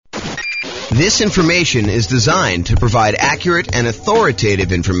This information is designed to provide accurate and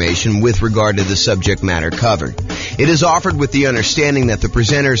authoritative information with regard to the subject matter covered. It is offered with the understanding that the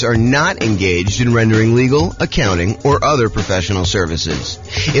presenters are not engaged in rendering legal, accounting, or other professional services.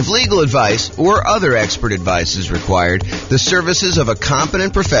 If legal advice or other expert advice is required, the services of a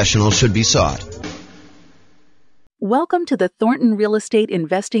competent professional should be sought. Welcome to the Thornton Real Estate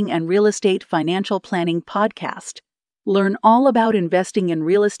Investing and Real Estate Financial Planning Podcast. Learn all about investing in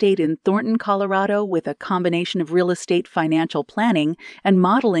real estate in Thornton, Colorado with a combination of real estate financial planning and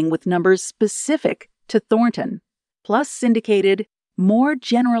modeling with numbers specific to Thornton, plus syndicated, more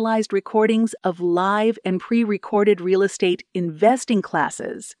generalized recordings of live and pre-recorded real estate investing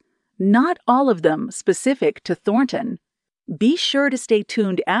classes, not all of them specific to Thornton. Be sure to stay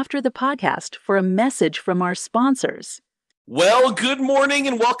tuned after the podcast for a message from our sponsors. Well, good morning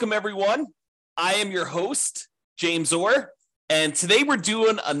and welcome, everyone. I am your host, James Orr, and today we're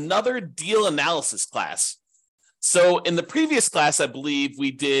doing another deal analysis class. So in the previous class, I believe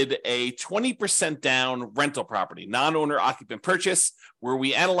we did a 20% down rental property, non-owner occupant purchase, where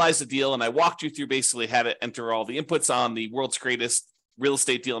we analyzed the deal and I walked you through basically how to enter all the inputs on the world's greatest real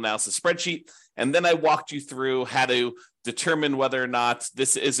estate deal analysis spreadsheet. And then I walked you through how to determine whether or not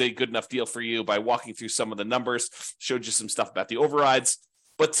this is a good enough deal for you by walking through some of the numbers, showed you some stuff about the overrides.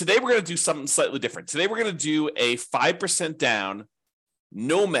 But today we're going to do something slightly different. Today we're going to do a 5% down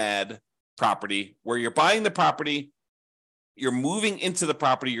Nomad property where you're buying the property, you're moving into the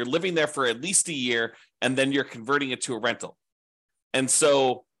property, you're living there for at least a year, and then you're converting it to a rental. And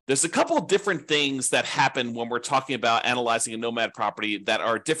so there's a couple of different things that happen when we're talking about analyzing a Nomad property that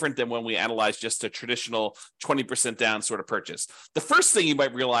are different than when we analyze just a traditional 20% down sort of purchase. The first thing you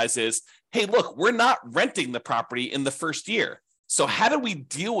might realize is, hey, look, we're not renting the property in the first year. So how do we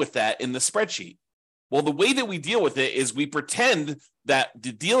deal with that in the spreadsheet? Well, the way that we deal with it is we pretend that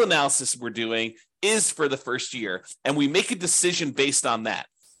the deal analysis we're doing is for the first year, and we make a decision based on that.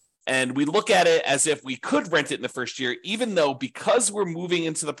 And we look at it as if we could rent it in the first year, even though because we're moving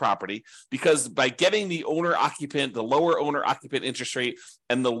into the property, because by getting the owner-occupant, the lower owner-occupant interest rate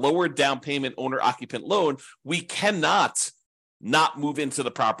and the lower down payment owner-occupant loan, we cannot not move into the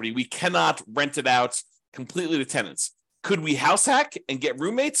property. We cannot rent it out completely to tenants. Could we house hack and get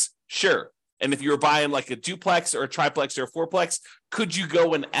roommates? Sure. And if you were buying like a duplex or a triplex or a fourplex, could you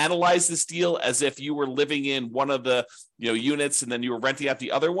go and analyze this deal as if you were living in one of the units and then you were renting out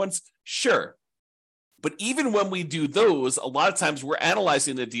the other ones? Sure. But even when we do those, a lot of times we're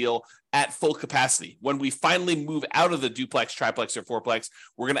analyzing the deal at full capacity. When we finally move out of the duplex, triplex, or fourplex,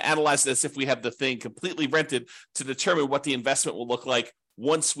 we're going to analyze this if we have the thing completely rented to determine what the investment will look like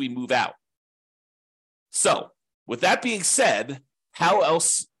once we move out. So, with that being said, how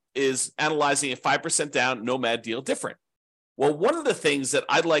else is analyzing a 5% down Nomad deal different? Well, one of the things that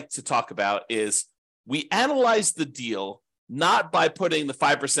I'd like to talk about is we analyze the deal not by putting the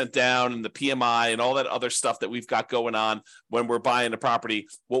 5% down and the PMI and all that other stuff that we've got going on when we're buying a property.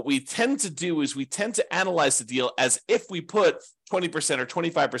 What we tend to do is we tend to analyze the deal as if we put 20% or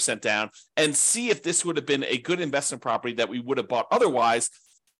 25% down and see if this would have been a good investment property that we would have bought otherwise.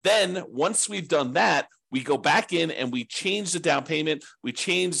 Then once we've done that, we go back in and we change the down payment, we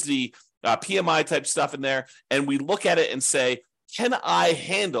change the PMI type stuff in there, and we look at it and say, can I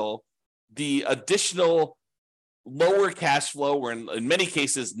handle the additional lower cash flow, or in many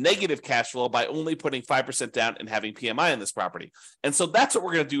cases, negative cash flow by only putting 5% down and having PMI on this property? And so that's what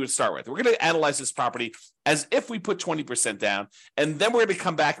we're going to do to start with. We're going to analyze this property as if we put 20% down, and then we're going to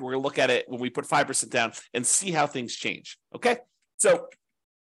come back and we're going to look at it when we put 5% down and see how things change. Okay? So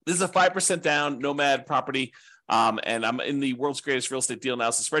this is a 5% down Nomad property, and I'm in the world's greatest real estate deal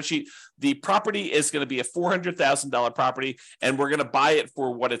analysis spreadsheet. The property is going to be a $400,000 property, and we're going to buy it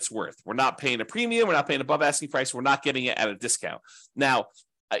for what it's worth. We're not paying a premium. We're not paying above asking price. We're not getting it at a discount. Now,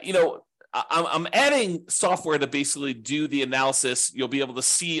 I'm adding software to basically do the analysis. You'll be able to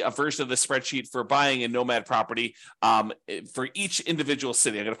see a version of the spreadsheet for buying a Nomad property for each individual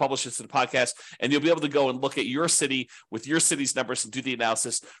city. I'm going to publish this to the podcast, and you'll be able to go and look at your city with your city's numbers and do the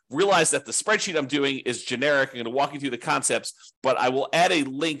analysis. Realize that the spreadsheet I'm doing is generic. I'm going to walk you through the concepts, but I will add a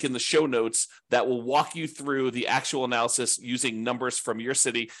link in the show notes that will walk you through the actual analysis using numbers from your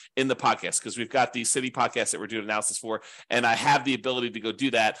city in the podcast, because we've got these city podcasts that we're doing analysis for, and I have the ability to go do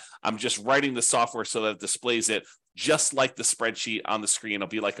that. I'm just writing the software so that it displays it just like the spreadsheet on the screen. It'll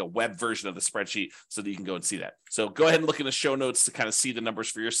be like a web version of the spreadsheet so that you can go and see that. So go ahead and look in the show notes to kind of see the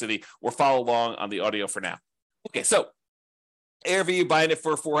numbers for your city, or follow along on the audio for now. Okay, so ARV buying it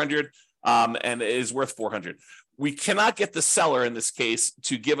for 400. And it is worth 400. we cannot get the seller in this case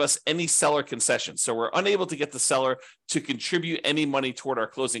to give us any seller concession. So we're unable to get the seller to contribute any money toward our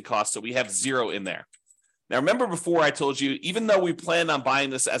closing costs. So we have zero in there. Now, remember before I told you, even though we plan on buying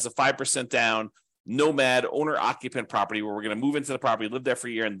this as a 5% down Nomad owner-occupant property where we're going to move into the property, live there for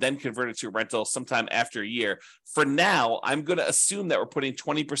a year, and then convert it to a rental sometime after a year. For now, I'm going to assume that we're putting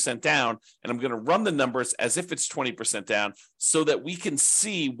 20% down, and I'm going to run the numbers as if it's 20% down so that we can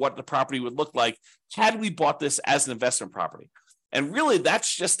see what the property would look like had we bought this as an investment property. And really,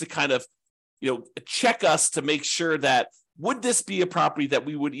 that's just to kind of, check us to make sure that would this be a property that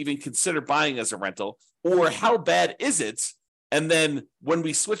we would even consider buying as a rental, or how bad is it? And then when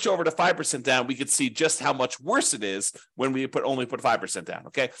we switch over to 5% down, we could see just how much worse it is when we only put 5% down,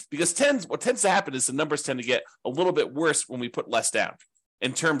 okay? Because what tends to happen is the numbers tend to get a little bit worse when we put less down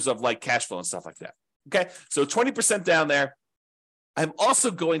in terms of like cash flow and stuff like that, okay? So 20% down there. I'm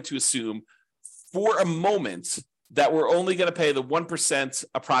also going to assume for a moment that we're only going to pay the 1%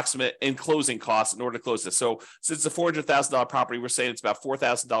 approximate in closing costs in order to close this. So since it's a $400,000 property, we're saying it's about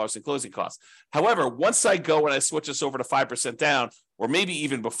 $4,000 in closing costs. However, once I go and I switch this over to 5% down, or maybe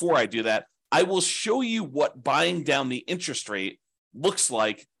even before I do that, I will show you what buying down the interest rate looks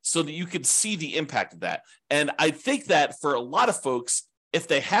like so that you can see the impact of that. And I think that for a lot of folks, if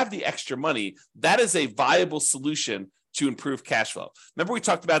they have the extra money, that is a viable solution to improve cash flow. Remember, we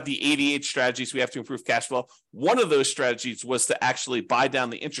talked about the 88 strategies we have to improve cash flow. One of those strategies was to actually buy down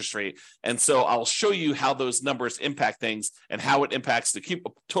the interest rate. And so I'll show you how those numbers impact things and how it impacts the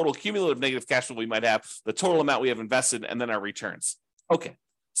total cumulative negative cash flow we might have, the total amount we have invested, and then our returns. Okay,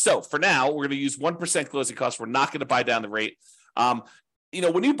 so for now, we're going to use 1% closing costs. We're not going to buy down the rate.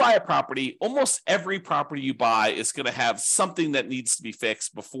 When you buy a property, almost every property you buy is going to have something that needs to be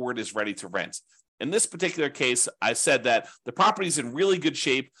fixed before it is ready to rent. In this particular case, I said that the property is in really good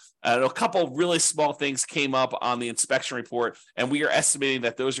shape. A couple of really small things came up on the inspection report, and we are estimating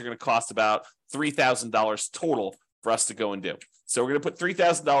that those are going to cost about $3,000 total for us to go and do. So we're going to put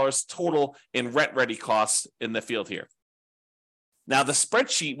 $3,000 total in rent-ready costs in the field here. Now, the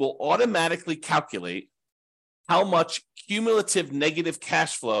spreadsheet will automatically calculate how much cumulative negative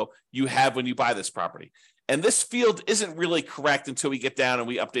cash flow you have when you buy this property. And this field isn't really correct until we get down and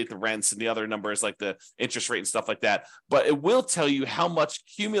we update the rents and the other numbers like the interest rate and stuff like that. But it will tell you how much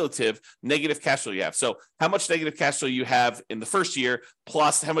cumulative negative cash flow you have. So how much negative cash flow you have in the first year,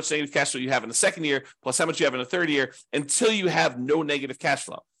 plus how much negative cash flow you have in the second year, plus how much you have in the third year, until you have no negative cash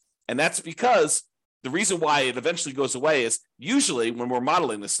flow. And that's because the reason why it eventually goes away is usually when we're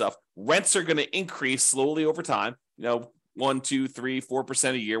modeling this stuff, rents are going to increase slowly over time, 1, 2, 3,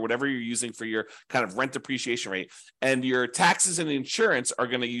 4% a year, whatever you're using for your kind of rent depreciation rate. And your taxes and insurance are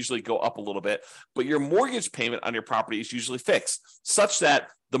going to usually go up a little bit, but your mortgage payment on your property is usually fixed, such that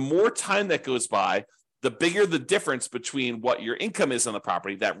the more time that goes by, the bigger the difference between what your income is on the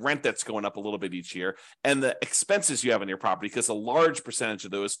property, that rent that's going up a little bit each year, and the expenses you have on your property, because a large percentage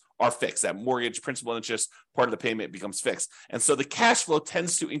of those are fixed. That mortgage, principal, and interest part of the payment becomes fixed. And so the cash flow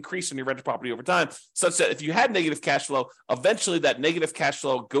tends to increase in your rental property over time, such that if you had negative cash flow, eventually that negative cash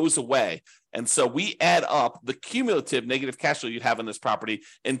flow goes away. And so we add up the cumulative negative cash flow you have on this property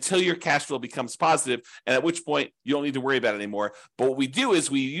until your cash flow becomes positive, and at which point you don't need to worry about it anymore. But what we do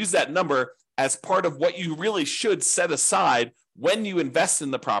is we use that number as part of what you really should set aside when you invest in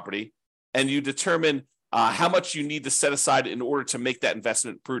the property, and you determine how much you need to set aside in order to make that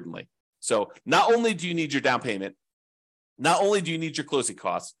investment prudently. So not only do you need your down payment, not only do you need your closing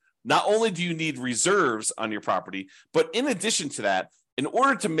costs, not only do you need reserves on your property, but in addition to that, in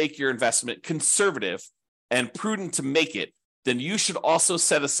order to make your investment conservative and prudent to make it, then you should also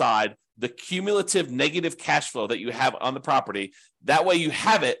set aside the cumulative negative cash flow that you have on the property. That way you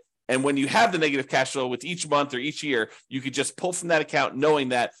have it. And when you have the negative cash flow with each month or each year, you could just pull from that account knowing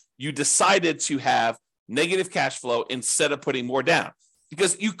that you decided to have negative cash flow instead of putting more down.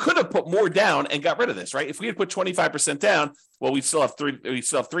 Because you could have put more down and got rid of this, right? If we had put 25% down, well, we'd still have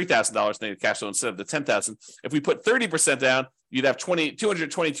 $3,000 negative cash flow instead of the $10,000. If we put 30% down, you'd have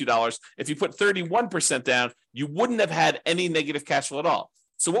 $222. If you put 31% down, you wouldn't have had any negative cash flow at all.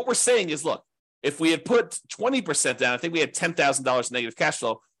 So what we're saying is, look, if we had put 20% down, I think we had $10,000 negative cash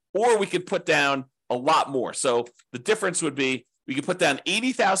flow, or we could put down a lot more. So the difference would be we could put down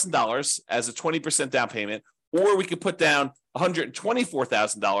 $80,000 as a 20% down payment, or we could put down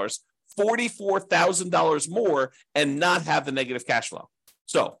 $124,000, $44,000 more, and not have the negative cash flow.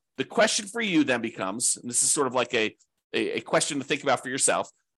 So the question for you then becomes, and this is sort of like a question to think about for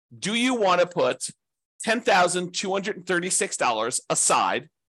yourself, do you want to put $10,236 aside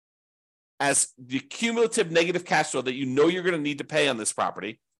as the cumulative negative cash flow that you know you're going to need to pay on this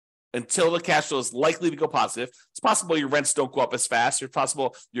property? until the cash flow is likely to go positive. It's possible your rents don't go up as fast. It's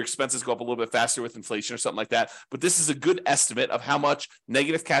possible your expenses go up a little bit faster with inflation or something like that. But this is a good estimate of how much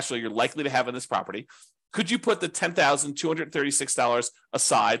negative cash flow you're likely to have in this property. Could you put the $10,236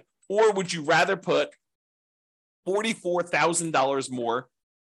 aside, or would you rather put $44,000 more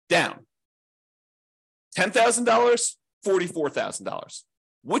down? $10,000, $44,000.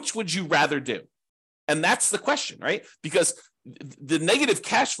 Which would you rather do? And that's the question, right? Because the negative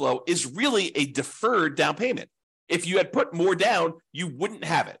cash flow is really a deferred down payment. If you had put more down, you wouldn't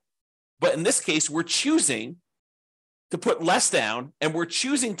have it. But in this case, we're choosing to put less down, and we're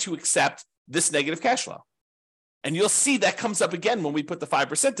choosing to accept this negative cash flow. And you'll see that comes up again when we put the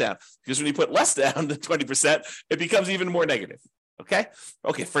 5% down, because when you put less down than 20%, it becomes even more negative. Okay.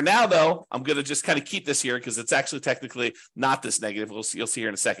 For now, though, I'm going to just kind of keep this here because it's actually technically not this negative. You'll see here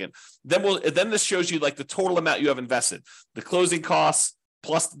in a second. Then this shows you like the total amount you have invested, the closing costs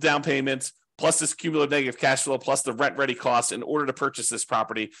plus the down payment plus this cumulative negative cash flow plus the rent ready costs in order to purchase this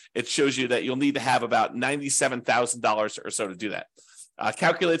property. It shows you that you'll need to have about $97,000 or so to do that.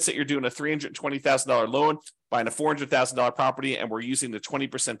 Calculates that you're doing a $320,000 loan, buying a $400,000 property, and we're using the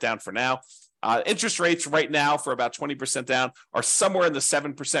 20% down for now. Interest rates right now for about 20% down are somewhere in the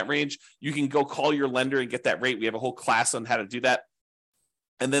 7% range. You can go call your lender and get that rate. We have a whole class on how to do that.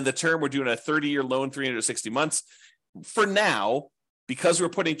 And then the term, we're doing a 30-year loan, 360 months. For now, because we're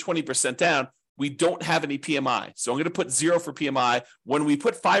putting 20% down, we don't have any PMI. So I'm going to put 0 for PMI. When we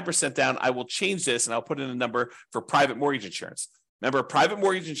put 5% down, I will change this and I'll put in a number for private mortgage insurance. Remember, private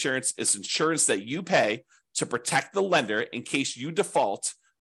mortgage insurance is insurance that you pay to protect the lender in case you default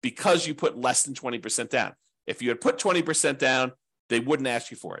because you put less than 20% down. If you had put 20% down, they wouldn't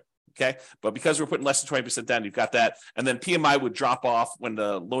ask you for it, okay? But because we're putting less than 20% down, you've got that. And then PMI would drop off when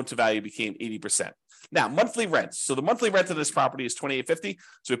the loan to value became 80%. Now, monthly rents. So the monthly rent of this property is $2,850.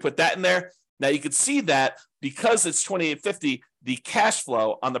 So we put that in there. Now you can see that because it's $2,850, the cash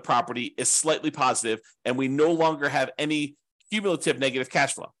flow on the property is slightly positive, and we no longer have any cumulative negative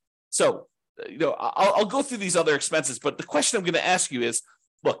cash flow. So, I'll go through these other expenses, but the question I'm going to ask you is,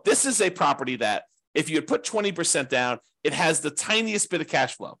 look, this is a property that if you had put 20% down, it has the tiniest bit of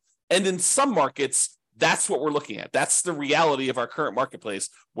cash flow. And in some markets, that's what we're looking at. That's the reality of our current marketplace,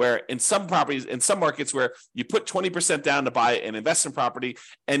 where in some markets where you put 20% down to buy an investment property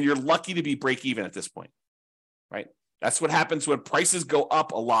and you're lucky to be break even at this point, right? That's what happens when prices go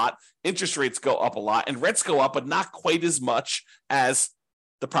up a lot, interest rates go up a lot, and rents go up, but not quite as much as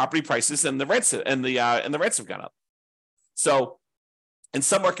the property prices and the rents and the rents have gone up. So in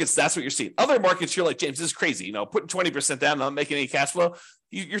some markets, that's what you're seeing. Other markets, you're like, James, this is crazy. Putting 20% down, not making any cash flow.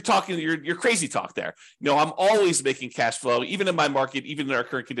 You're crazy talk there. I'm always making cash flow, even in my market, even in our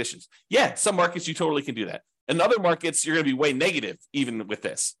current conditions. Yeah, some markets you totally can do that. In other markets, you're going to be way negative, even with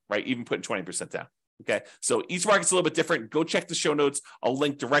this, right? Even putting 20% down. Okay, so each market's a little bit different. Go check the show notes. I'll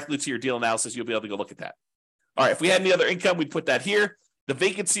link directly to your deal analysis. You'll be able to go look at that. All right, if we had any other income, we'd put that here. The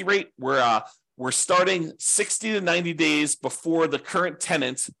vacancy rate, we're starting 60 to 90 days before the current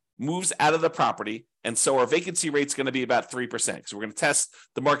tenant moves out of the property. And so our vacancy rate is going to be about 3%. So we're going to test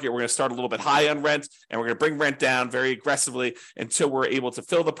the market. We're going to start a little bit high on rent, and we're going to bring rent down very aggressively until we're able to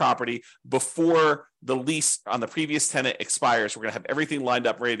fill the property before the lease on the previous tenant expires. We're going to have everything lined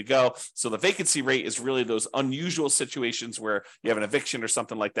up, ready to go. So the vacancy rate is really those unusual situations where you have an eviction or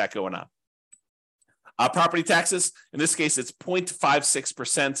something like that going on. Property taxes, in this case, it's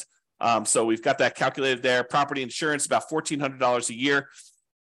 0.56%. So we've got that calculated there. Property insurance, about $1,400 a year.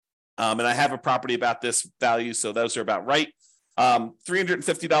 And I have a property about this value, so those are about right.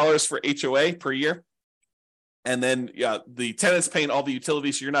 $350 for HOA per year. And then the tenant's paying all the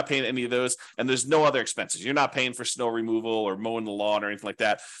utilities, so you're not paying any of those. And there's no other expenses. You're not paying for snow removal or mowing the lawn or anything like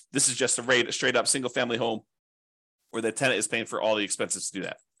that. This is just a straight up single family home where the tenant is paying for all the expenses to do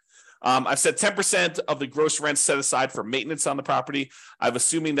that. I've said 10% of the gross rent set aside for maintenance on the property. I'm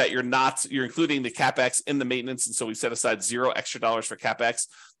assuming that you're including the CapEx in the maintenance. And so we set aside $0 extra for CapEx.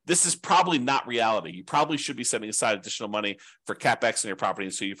 This is probably not reality. You probably should be setting aside additional money for CapEx in your property.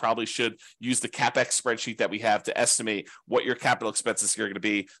 And so you probably should use the CapEx spreadsheet that we have to estimate what your capital expenses are going to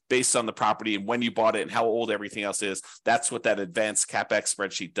be based on the property and when you bought it and how old everything else is. That's what that advanced CapEx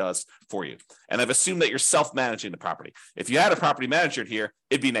spreadsheet does for you. And I've assumed that you're self-managing the property. If you had a property manager here,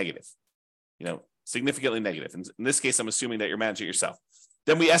 it'd be negative, significantly negative. In this case, I'm assuming that you're managing it yourself.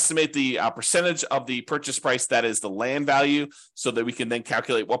 Then we estimate the percentage of the purchase price that is the land value, so that we can then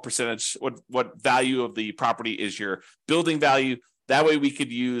calculate what percentage, what value of the property is your building value. That way we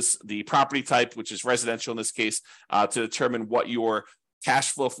could use the property type, which is residential in this case, to determine what your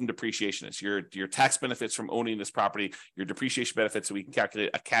cash flow from depreciation is, your tax benefits from owning this property, your depreciation benefits, so we can calculate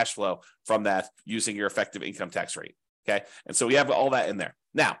a cash flow from that using your effective income tax rate. Okay. And so we have all that in there.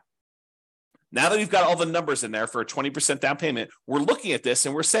 Now that we've got all the numbers in there for a 20% down payment, we're looking at this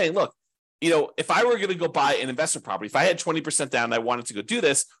and we're saying, look, if I were going to go buy an investment property, if I had 20% down and I wanted to go do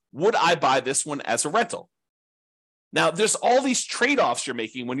this, would I buy this one as a rental? Now, there's all these trade-offs you're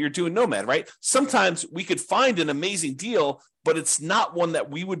making when you're doing Nomad, right? Sometimes we could find an amazing deal, but it's not one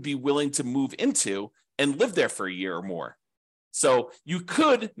that we would be willing to move into and live there for a year or more. So you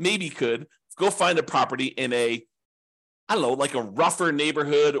maybe could go find a property in like a rougher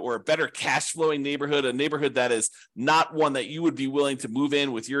neighborhood or a better cash flowing neighborhood, a neighborhood that is not one that you would be willing to move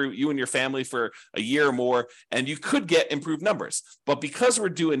in with you and your family for a year or more, and you could get improved numbers. But because we're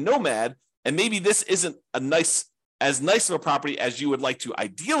doing Nomad, and maybe this isn't as nice of a property as you would like to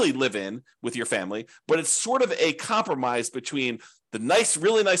ideally live in with your family, but it's sort of a compromise between the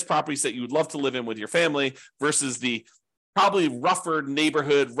really nice properties that you would love to live in with your family versus the probably rougher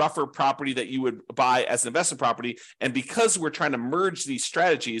neighborhood, rougher property that you would buy as an investment property. And because we're trying to merge these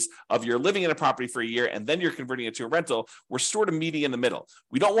strategies of you're living in a property for a year and then you're converting it to a rental, we're sort of meeting in the middle.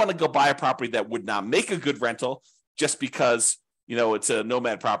 We don't want to go buy a property that would not make a good rental just because it's a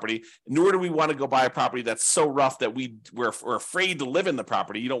Nomad property, nor do we want to go buy a property that's so rough that we're afraid to live in the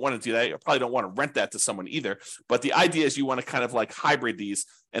property. You don't want to do that. You probably don't want to rent that to someone either. But the idea is you want to kind of like hybrid these.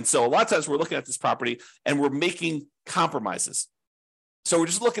 And so a lot of times we're looking at this property and we're making compromises. So we're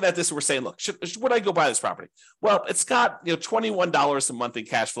just looking at this and we're saying, look, would I go buy this property? Well, it's got $21 a month in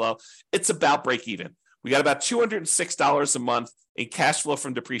cash flow. It's about break even. We got about $206 a month in cash flow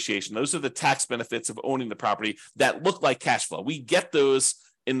from depreciation. Those are the tax benefits of owning the property that look like cash flow. We get those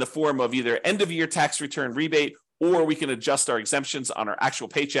in the form of either end of year tax return rebate, or we can adjust our exemptions on our actual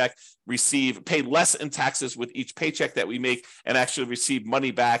paycheck, pay less in taxes with each paycheck that we make, and actually receive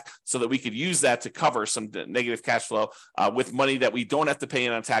money back so that we could use that to cover some negative cash flow with money that we don't have to pay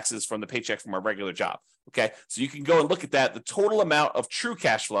in on taxes from the paycheck from our regular job. Okay, so you can go and look at that. The total amount of true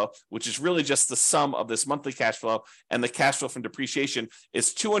cash flow, which is really just the sum of this monthly cash flow and the cash flow from depreciation,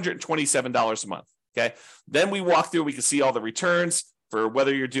 is $227 a month. Okay, then we walk through, we can see all the returns for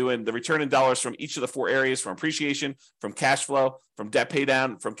whether you're doing the return in dollars from each of the four areas, from appreciation, from cash flow, from debt pay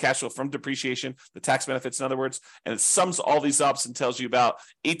down, from cash flow from depreciation, the tax benefits, in other words, and it sums all these up and tells you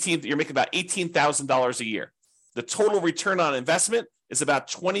you're making about $18,000 a year. The total return on investment is about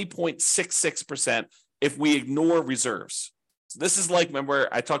 20.66% if we ignore reserves. So this is like, remember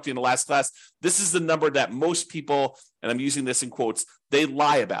I talked to you in the last class, this is the number that most people, and I'm using this in quotes, they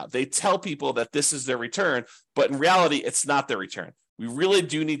lie about. They tell people that this is their return, but in reality, it's not their return. We really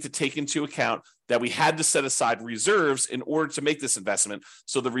do need to take into account that we had to set aside reserves in order to make this investment.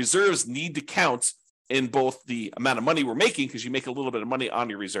 So the reserves need to count in both the amount of money we're making, because you make a little bit of money on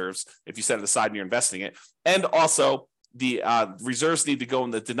your reserves if you set it aside and you're investing it, and also the reserves need to go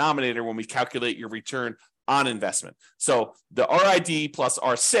in the denominator when we calculate your return on investment. So the RID plus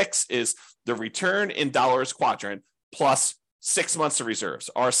R6 is the return in dollars quadrant plus 6 months of reserves,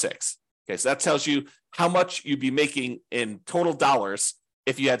 R6. Okay, so that tells you how much you'd be making in total dollars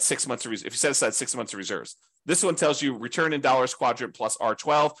if you had 6 months of if you set aside 6 months of reserves. This one tells you return in dollars quadrant plus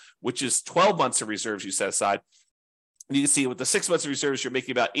R12, which is 12 months of reserves you set aside. And you can see with the 6 months of reserves, you're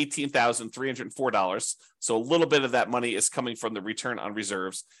making about $18,304. So a little bit of that money is coming from the return on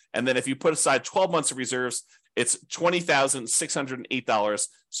reserves. And then if you put aside 12 months of reserves, it's $20,608.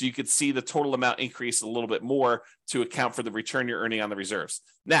 So you could see the total amount increase a little bit more to account for the return you're earning on the reserves.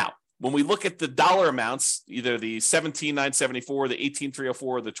 Now, when we look at the dollar amounts, either the $17,974, the $18,304,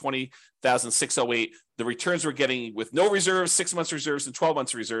 or the $20,608, the returns we're getting with no reserves, 6 months reserves, and 12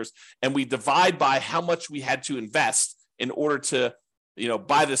 months reserves, and we divide by how much we had to invest in order to,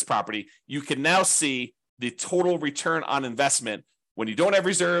 buy this property, you can now see the total return on investment when you don't have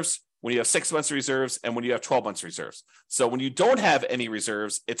reserves, when you have 6 months reserves, and when you have 12 months reserves. So when you don't have any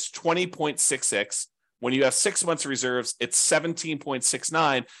reserves, it's 20.66. When you have 6 months of reserves, it's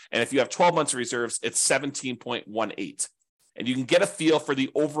 17.69. And if you have 12 months of reserves, it's 17.18. And you can get a feel for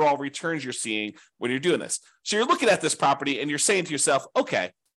the overall returns you're seeing when you're doing this. So you're looking at this property and you're saying to yourself,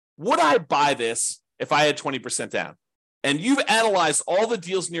 okay, would I buy this if I had 20% down? And you've analyzed all the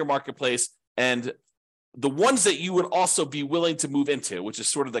deals in your marketplace and the ones that you would also be willing to move into, which is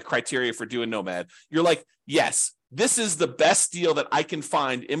sort of the criteria for doing Nomad. You're like, yes, this is the best deal that I can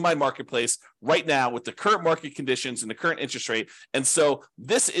find in my marketplace right now with the current market conditions and the current interest rate. And so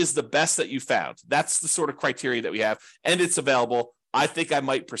this is the best that you found. That's the sort of criteria that we have, and it's available. I think I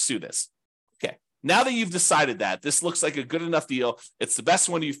might pursue this. Okay. Now that you've decided that this looks like a good enough deal, it's the best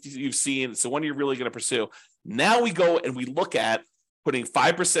one you've seen, it's the one you're really going to pursue. Now we go and we look at putting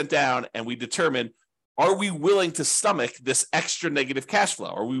 5% down, and we determine, are we willing to stomach this extra negative cash flow?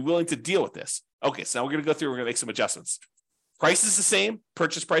 Are we willing to deal with this? Okay, so now we're going to go through, we're going to make some adjustments. Price is the same,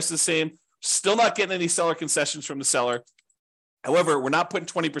 purchase price is the same, still not getting any seller concessions from the seller. However, we're not putting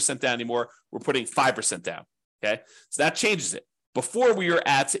 20% down anymore, we're putting 5% down, okay? So that changes it. Before we were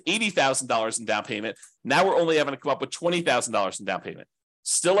at $80,000 in down payment, now we're only having to come up with $20,000 in down payment.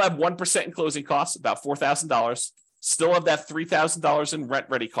 Still have 1% in closing costs, about $4,000. Still have that $3,000 in rent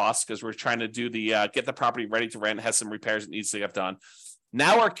ready costs because we're trying to do the get the property ready to rent, has some repairs it needs to get done.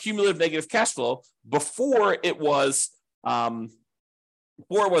 Now our cumulative negative cash flow, before it was I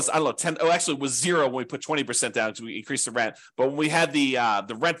don't know, 10. Oh, actually, it was zero when we put 20% down because we increased the rent. But when we had the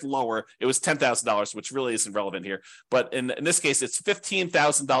rent lower, it was $10,000, which really isn't relevant here. But in this case, it's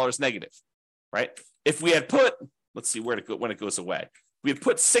 $15,000 negative, right? If we had put, let's see when it goes away. We had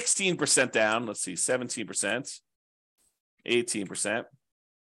put 16% down. Let's see, 17%, 18%,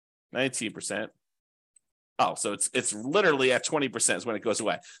 19%. Oh, so it's literally at 20% is when it goes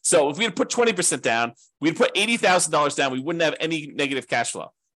away. So if we had put 20% down, we'd put $80,000 down, we wouldn't have any negative cash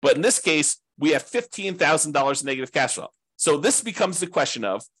flow. But in this case, we have $15,000 negative cash flow. So this becomes the question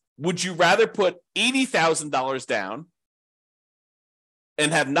of, would you rather put $80,000 down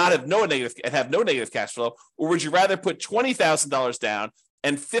and have no negative cash flow, or would you rather put $20,000 down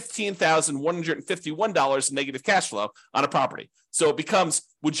and $15,151 in negative cash flow on a property? So it becomes,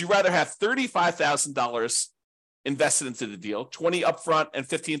 would you rather have $35,000 invested into the deal, $20,000 upfront and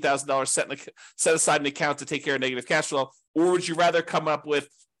 $15,000 set aside an account to take care of negative cash flow, or would you rather come up with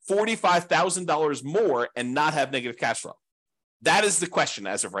 $45,000 more and not have negative cash flow? That is the question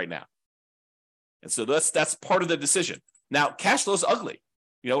as of right now. And so that's part of the decision. Now, cash flow is ugly.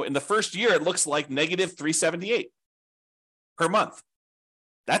 In the first year, it looks like negative $378 per month.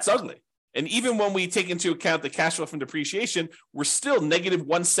 That's ugly. And even when we take into account the cash flow from depreciation, we're still negative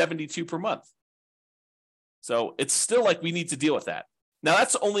 $172 per month. So it's still like we need to deal with that. Now,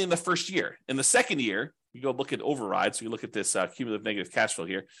 that's only in the first year. In the second year, you go look at overrides. So you look at this cumulative negative cash flow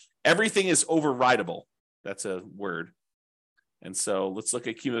here. Everything is overrideable. That's a word. And so let's look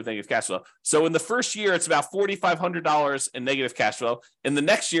at cumulative negative cash flow. So in the first year, it's about $4,500 in negative cash flow. In the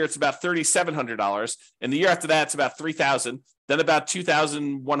next year, it's about $3,700. In the year after that, it's about $3,000. Then about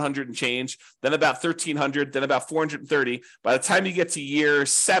 $2,100 and change. Then about $1,300. Then about $430. By the time you get to year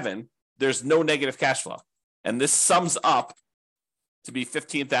 7, there's no negative cash flow. And this sums up to be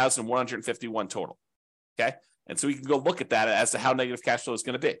 $15,151 total. Okay. And so we can go look at that as to how negative cash flow is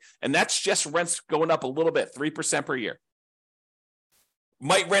going to be. And that's just rents going up a little bit, 3% per year.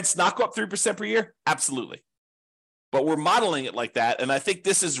 Might rents not go up 3% per year? Absolutely. But we're modeling it like that. And I think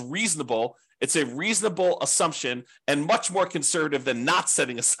this is reasonable. It's a reasonable assumption and much more conservative than not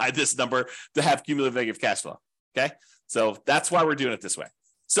setting aside this number to have cumulative negative cash flow. Okay. So that's why we're doing it this way.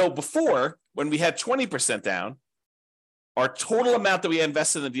 So before, when we had 20% down, our total amount that we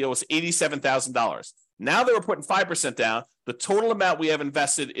invested in the deal was $87,000. Now that we're putting 5% down, the total amount we have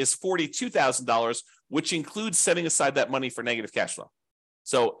invested is $42,000, which includes setting aside that money for negative cash flow.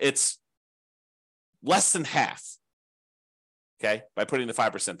 So it's less than half, okay, by putting the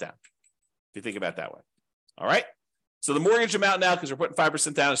 5% down, if you think about it that way. All right. So the mortgage amount now, because we're putting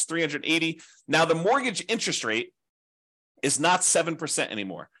 5% down, is $380. Now the mortgage interest rate is not 7%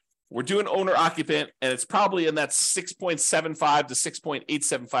 anymore. We're doing owner occupant, and it's probably in that 6.75 to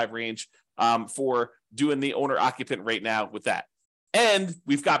 6.875 range for doing the owner occupant rate now with that. And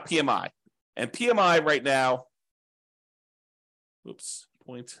we've got PMI. And PMI right now,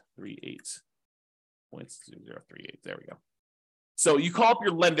 0.38. There we go. So you call up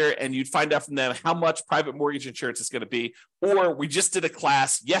your lender and you'd find out from them how much private mortgage insurance is going to be. Or we just did a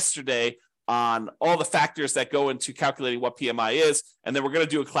class yesterday on all the factors that go into calculating what PMI is. And then we're going to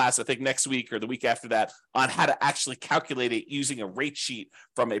do a class, I think next week or the week after that, on how to actually calculate it using a rate sheet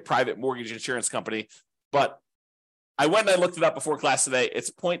from a private mortgage insurance company. But I went and I looked it up before class today. It's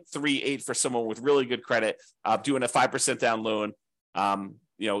 0.38 for someone with really good credit, doing a 5% down loan,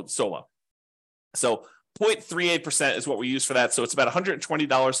 solo. So 0.38% is what we use for that. So it's about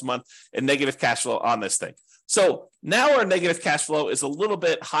 $120 a month in negative cash flow on this thing. So now our negative cash flow is a little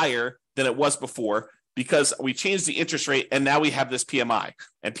bit higher than it was before because we changed the interest rate and now we have this PMI.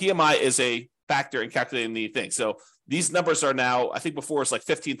 And PMI is a factor in calculating the thing. So these numbers are now, I think before it's like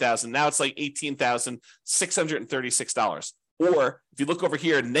 $15,000. Now it's like $18,636. Or if you look over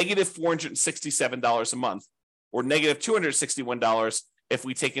here, negative $467 a month or negative $261 if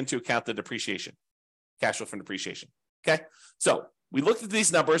we take into account the depreciation, cash flow from depreciation. Okay. So we looked at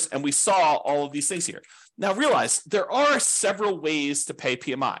these numbers and we saw all of these things here. Now realize there are several ways to pay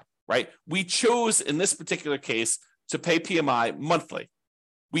PMI, right? We chose in this particular case to pay PMI monthly.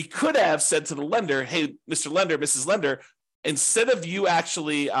 We could have said to the lender, hey, Mr. Lender, Mrs. Lender, instead of you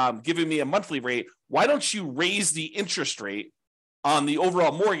actually giving me a monthly rate, why don't you raise the interest rate on the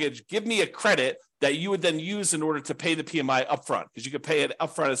overall mortgage? Give me a credit that you would then use in order to pay the PMI upfront, because you could pay it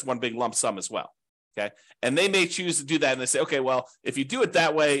upfront as one big lump sum as well. Okay. And they may choose to do that. And they say, okay, well, if you do it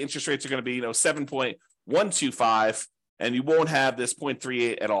that way, interest rates are going to be, 7.125, and you won't have this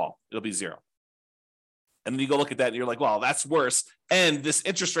 0.38 at all. It'll be zero. And then you go look at that and you're like, well, that's worse. And this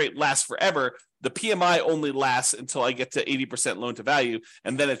interest rate lasts forever. The PMI only lasts until I get to 80% loan to value,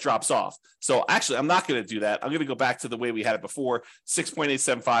 and then it drops off. So actually, I'm not going to do that. I'm going to go back to the way we had it before,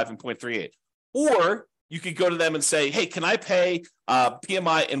 6.875 and 0.38. Or you could go to them and say, hey, can I pay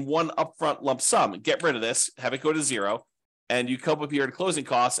PMI in one upfront lump sum and get rid of this, have it go to zero, and you come up with your closing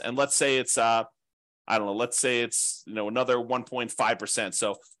costs, and let's say it's, let's say it's, another 1.5%.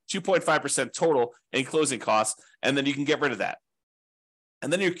 So 2.5% total in closing costs, and then you can get rid of that.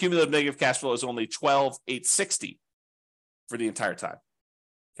 And then your cumulative negative cash flow is only 12,860 for the entire time.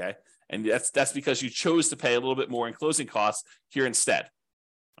 Okay. And that's because you chose to pay a little bit more in closing costs here instead.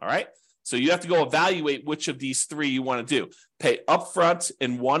 All right. So you have to go evaluate which of these three you want to do. Pay upfront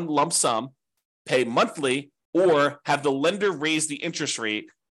in one lump sum, pay monthly, or have the lender raise the interest rate,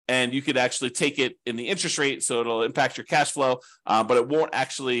 and you could actually take it in the interest rate, so it'll impact your cash flow, but it won't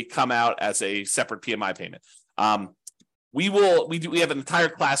actually come out as a separate PMI payment. We have an entire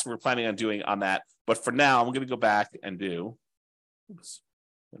class we're planning on doing on that, but for now, I'm going to go back and do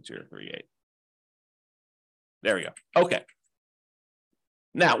 0.038. There we go. Okay.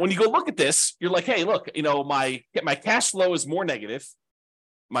 Now, when you go look at this, you're like, hey, look, my cash flow is more negative.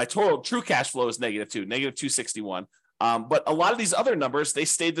 My total true cash flow is negative too, negative 261. But a lot of these other numbers, they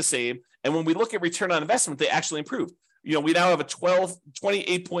stayed the same. And when we look at return on investment, they actually improved. We now have a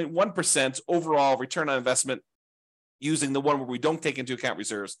 28.1% overall return on investment using the one where we don't take into account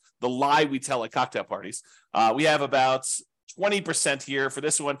reserves, the lie we tell at cocktail parties. We have about 20% here for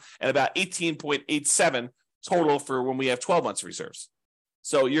this one and about 18.87 total for when we have 12 months of reserves.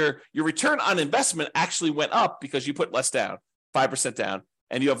 So your return on investment actually went up because you put less down, 5% down,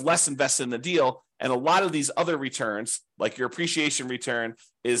 and you have less invested in the deal. And a lot of these other returns, like your appreciation return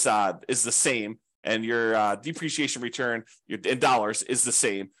is the same, and your depreciation return in dollars is the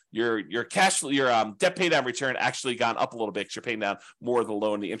same. Your cash flow, your debt pay down return actually gone up a little bit because you're paying down more of the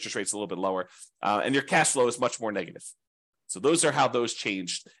loan. The interest rate's a little bit lower, and your cash flow is much more negative. So those are how those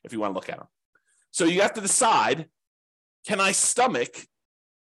changed if you want to look at them. So you have to decide, can I stomach,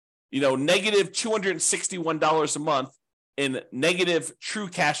 negative $261 a month in negative true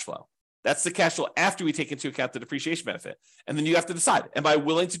cash flow? That's the cash flow after we take into account the depreciation benefit. And then you have to decide, am I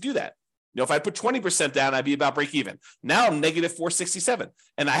willing to do that? If I put 20% down, I'd be about break even. Now I'm negative 467.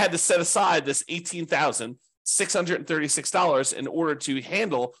 And I had to set aside this $18,636 in order to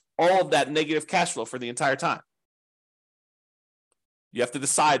handle all of that negative cash flow for the entire time. You have to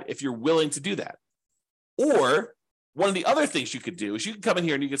decide if you're willing to do that. Or one of the other things you could do is you can come in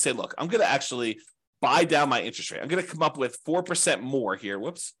here and you can say, look, I'm going to actually buy down my interest rate. I'm going to come up with 4% more here.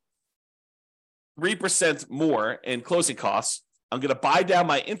 3% more in closing costs. I'm going to buy down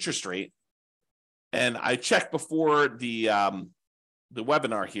my interest rate. And I checked before the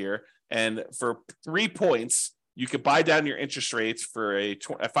webinar here, and for 3 points, you could buy down your interest rates for a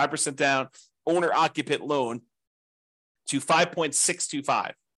 5% down owner-occupant loan to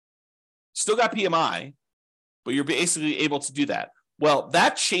 5.625. Still got PMI, but you're basically able to do that. Well,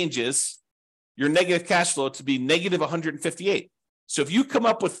 that changes your negative cash flow to be negative 158. So if you come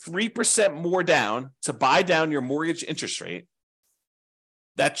up with 3% more down to buy down your mortgage interest rate,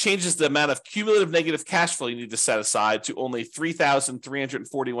 that changes the amount of cumulative negative cash flow you need to set aside to only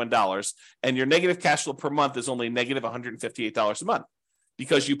 $3,341. And your negative cash flow per month is only negative $158 a month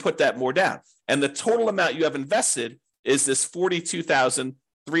because you put that more down. And the total amount you have invested is this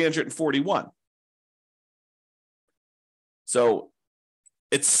 $42,341. So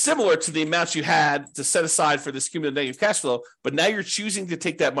it's similar to the amounts you had to set aside for this cumulative negative cash flow, but now you're choosing to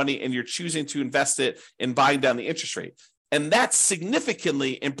take that money and you're choosing to invest it in buying down the interest rate. And that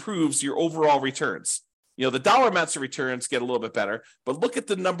significantly improves your overall returns. The dollar amounts of returns get a little bit better, but look at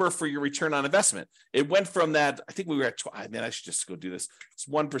the number for your return on investment. It went from that, I think we were at, I should just go do this. It's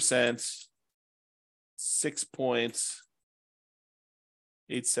 1%,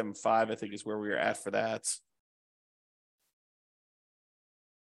 6.875, I think is where we were at for that.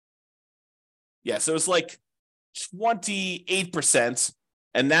 Yeah, so it's like 28%.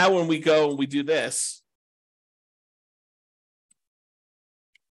 And now when we go and we do this,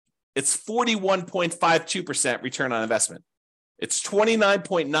 it's 41.52% return on investment. It's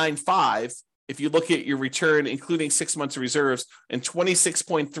 29.95 if you look at your return, including 6 months of reserves, and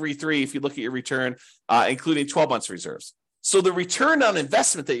 26.33 if you look at your return, including 12 months of reserves. So the return on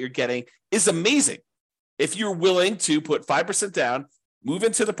investment that you're getting is amazing. If you're willing to put 5% down, move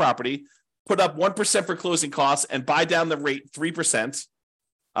into the property, put up 1% for closing costs, and buy down the rate 3%,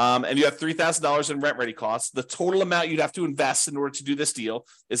 and you have $3,000 in rent-ready costs, the total amount you'd have to invest in order to do this deal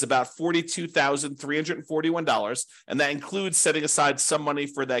is about $42,341, and that includes setting aside some money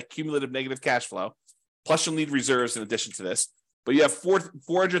for that cumulative negative cash flow, plus you'll need reserves in addition to this. But you have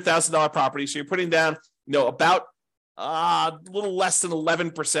 $400,000 property, so you're putting down, about a little less than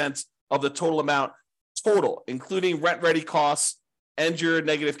 11% of the total amount, total, including rent-ready costs and your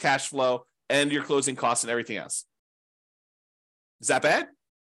negative cash flow and your closing costs and everything else. Is that bad?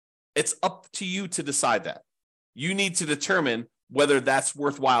 It's up to you to decide that. You need to determine whether that's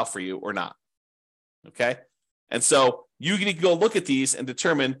worthwhile for you or not. Okay? And so you need to go look at these and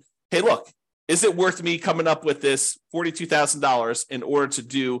determine, hey, look, is it worth me coming up with this $42,000 in order to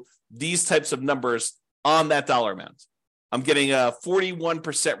do these types of numbers on that dollar amount? I'm getting a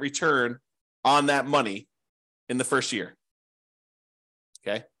 41% return on that money in the first year.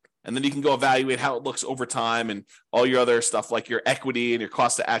 Okay. And then you can go evaluate how it looks over time and all your other stuff like your equity and your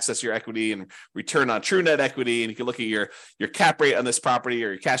cost to access your equity and return on true net equity. And you can look at your cap rate on this property or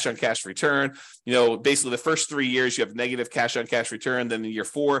your cash on cash return. Basically the first 3 years you have negative cash on cash return. Then in year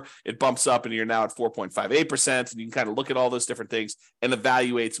 4, it bumps up and you're now at 4.58%. And you can kind of look at all those different things and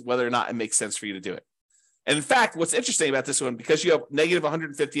evaluate whether or not it makes sense for you to do it. And in fact, what's interesting about this one, because you have negative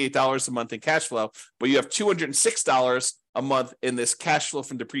 $158 a month in cash flow, but you have $206 a month in this cash flow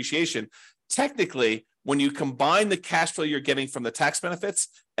from depreciation, technically, when you combine the cash flow you're getting from the tax benefits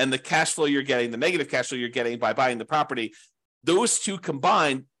and the cash flow you're getting, the negative cash flow you're getting by buying the property, those two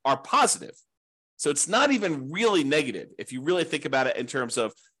combined are positive. So it's not even really negative if you really think about it in terms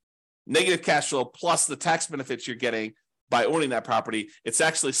of negative cash flow plus the tax benefits you're getting by owning that property. It's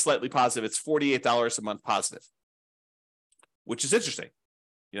actually slightly positive. It's $48 a month positive, which is interesting.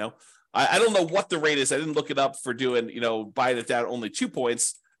 I don't know what the rate is. I didn't look it up for doing, buying it down only 2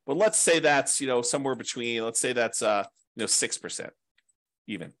 points, but let's say that's, somewhere between, let's say that's, 6%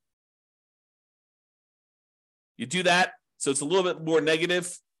 even. You do that. So it's a little bit more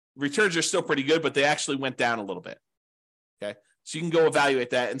negative. Returns are still pretty good, but they actually went down a little bit. Okay. So you can go evaluate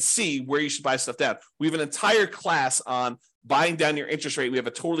that and see where you should buy stuff down. We have an entire class on buying down your interest rate. We have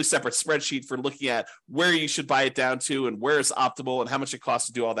a totally separate spreadsheet for looking at where you should buy it down to and where it's optimal and how much it costs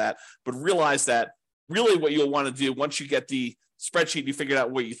to do all that. But realize that really what you'll want to do once you get the spreadsheet, you figure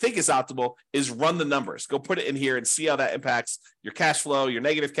out what you think is optimal, is run the numbers. Go put it in here and see how that impacts your cash flow, your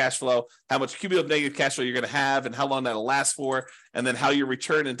negative cash flow, how much cumulative negative cash flow you're going to have and how long that'll last for, and then how your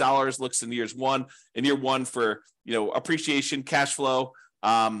return in dollars looks in year one for, appreciation, cash flow,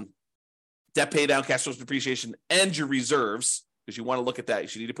 debt pay down, cash flows, depreciation, and your reserves, because you want to look at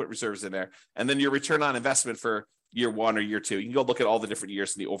that. You need to put reserves in there. And then your return on investment for year 1 or year 2. You can go look at all the different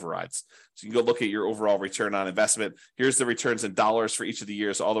years in the overrides. So you can go look at your overall return on investment. Here's the returns in dollars for each of the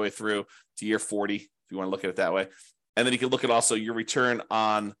years all the way through to year 40, if you want to look at it that way. And then you can look at also your return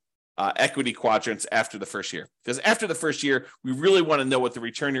on equity quadrants after the first year. Because after the first year, we really want to know what the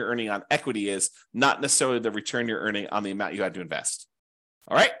return you're earning on equity is, not necessarily the return you're earning on the amount you had to invest.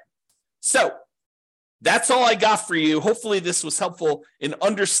 All right. So that's all I got for you. Hopefully this was helpful in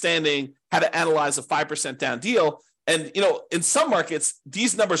understanding how to analyze a 5% down deal. And, in some markets,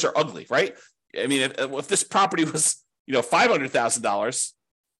 these numbers are ugly, right? I mean, if this property was, $500,000,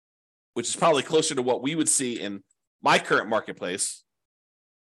 which is probably closer to what we would see in my current marketplace,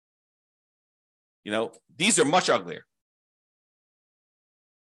 these are much uglier.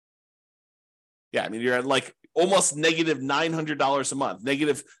 Yeah, I mean, you're at like almost negative $900 a month,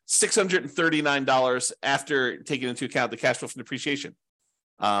 negative $639 after taking into account the cash flow from depreciation.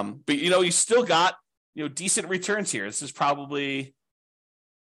 But, you still got, decent returns here. This is probably,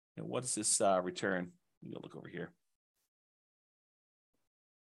 what is this return? Let me look over here.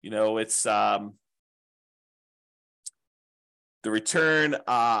 It's the return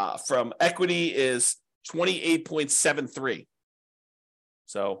from equity is 28.73.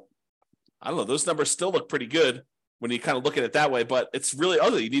 So I don't know. Those numbers still look pretty good when you kind of look at it that way, but it's really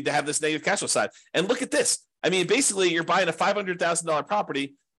ugly. You need to have this negative cash flow side. And look at this. I mean, basically, you're buying a $500,000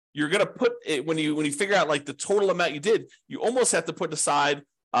 property. You're going to put it when you figure out like the total amount you did. You almost have to put aside,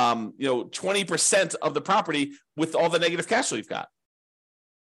 20% of the property with all the negative cash flow you've got.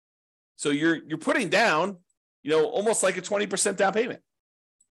 So you're putting down, almost like a 20% down payment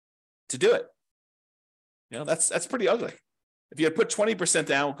to do it. That's pretty ugly. If you had put 20%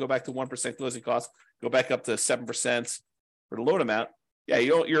 down, go back to 1% closing costs, go back up to 7% for the loan amount.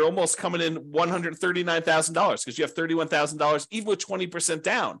 yeah, you're almost coming in $139,000 because you have $31,000 even with 20%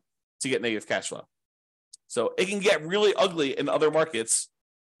 down to get negative cash flow. So it can get really ugly in other markets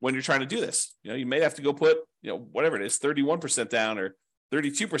when you're trying to do this. You may have to go put, whatever it is, 31% down or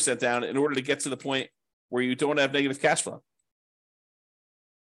 32% down in order to get to the point where you don't have negative cash flow.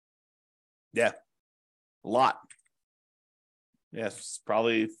 Yeah, a lot. Yeah, it's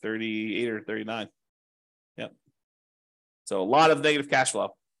probably 38 or 39. Yeah. So a lot of negative cash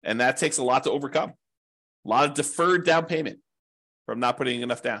flow, and that takes a lot to overcome. A lot of deferred down payment from not putting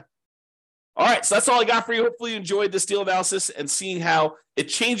enough down. All right, so that's all I got for you. Hopefully you enjoyed this deal analysis and seeing how it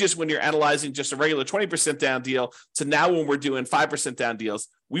changes when you're analyzing just a regular 20% down deal to now when we're doing 5% down deals.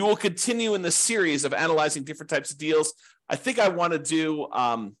 We will continue in this series of analyzing different types of deals. I think I want to do,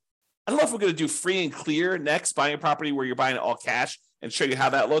 I don't know if we're going to do free and clear next, buying a property where you're buying it all cash and show you how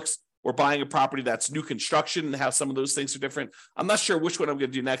that looks. Or buying a property that's new construction and how some of those things are different. I'm not sure which one I'm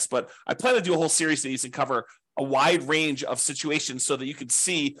going to do next, but I plan to do a whole series of these and cover a wide range of situations so that you can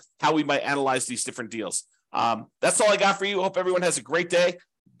see how we might analyze these different deals. That's all I got for you. Hope everyone has a great day.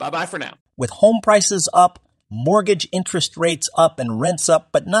 Bye-bye for now. With home prices up, mortgage interest rates up, and rents up,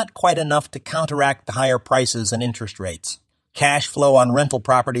 but not quite enough to counteract the higher prices and interest rates. Cash flow on rental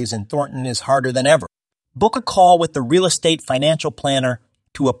properties in Thornton is harder than ever. Book a call with the Real Estate Financial Planner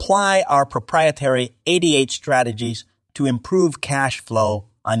to apply our proprietary 88 strategies to improve cash flow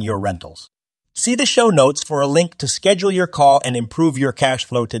on your rentals. See the show notes for a link to schedule your call and improve your cash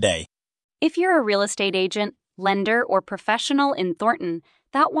flow today. If you're a real estate agent, lender, or professional in Thornton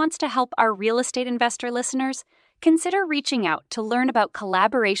that wants to help our real estate investor listeners, consider reaching out to learn about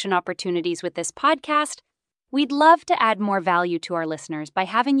collaboration opportunities with this podcast. We'd love to add more value to our listeners by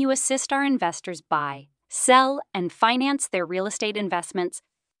having you assist our investors buy, sell, and finance their real estate investments.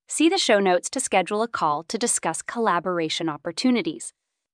 See the show notes to schedule a call to discuss collaboration opportunities.